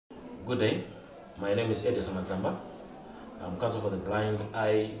Good day. My name is Mazamba. I'm Council for the Blind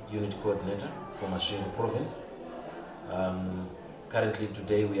Eye Unit Coordinator for Masvingo Province. Currently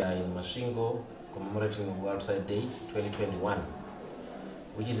today we are in Masvingo commemorating World Sight Day 2021,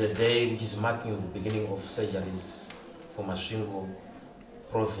 which is a day which is marking the beginning of surgeries for Masvingo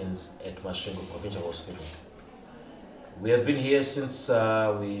Province at Masvingo Provincial Hospital. We have been here since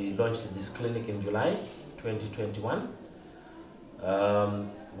we launched this clinic in July 2021.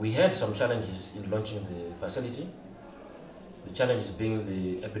 We had some challenges in launching the facility. The challenges being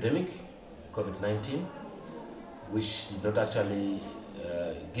the epidemic, COVID-19, which did not actually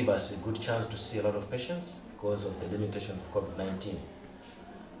give us a good chance to see a lot of patients because of the limitations of COVID-19.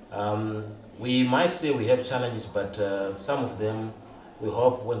 We might say we have challenges, but some of them we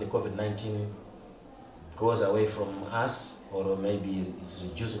hope when the COVID-19 goes away from us, or maybe is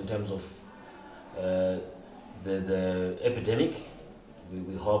reduced in terms of the epidemic,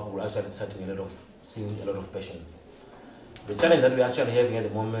 we hope we'll actually start seeing a lot of patients. The challenge that we're actually having at the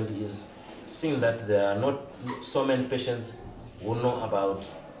moment is seeing that there are not so many patients who know about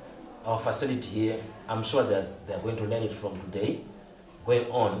our facility here. I'm sure that they're going to learn it from today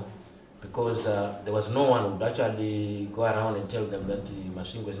going on, because there was no one who would actually go around and tell them that the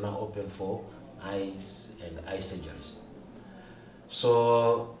Masvingo is now open for eyes and eye surgeries.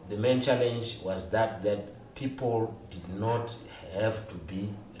 So the main challenge was that people did not have to be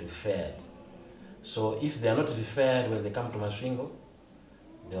referred. So if they are not referred when they come to Masvingo,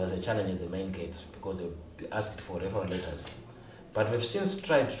 there was a challenge at the main gate because they would be asked for referral letters. But we've since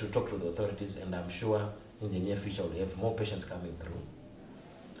tried to talk to the authorities, and I'm sure in the near future we'll have more patients coming through.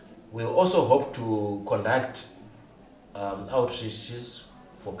 We also hope to conduct outreaches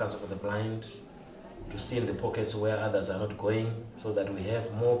for Council for the Blind, to see in the pockets where others are not going, so that we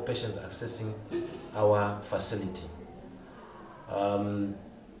have more patients accessing our facility.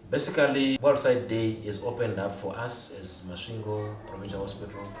 Basically, World Sight Day is opened up for us as Masvingo Provincial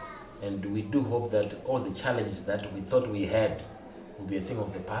Hospital, and we do hope that all the challenges that we thought we had will be a thing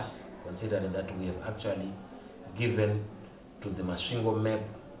of the past, considering that we have actually given to the Masvingo map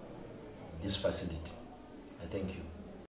this facility. I thank you.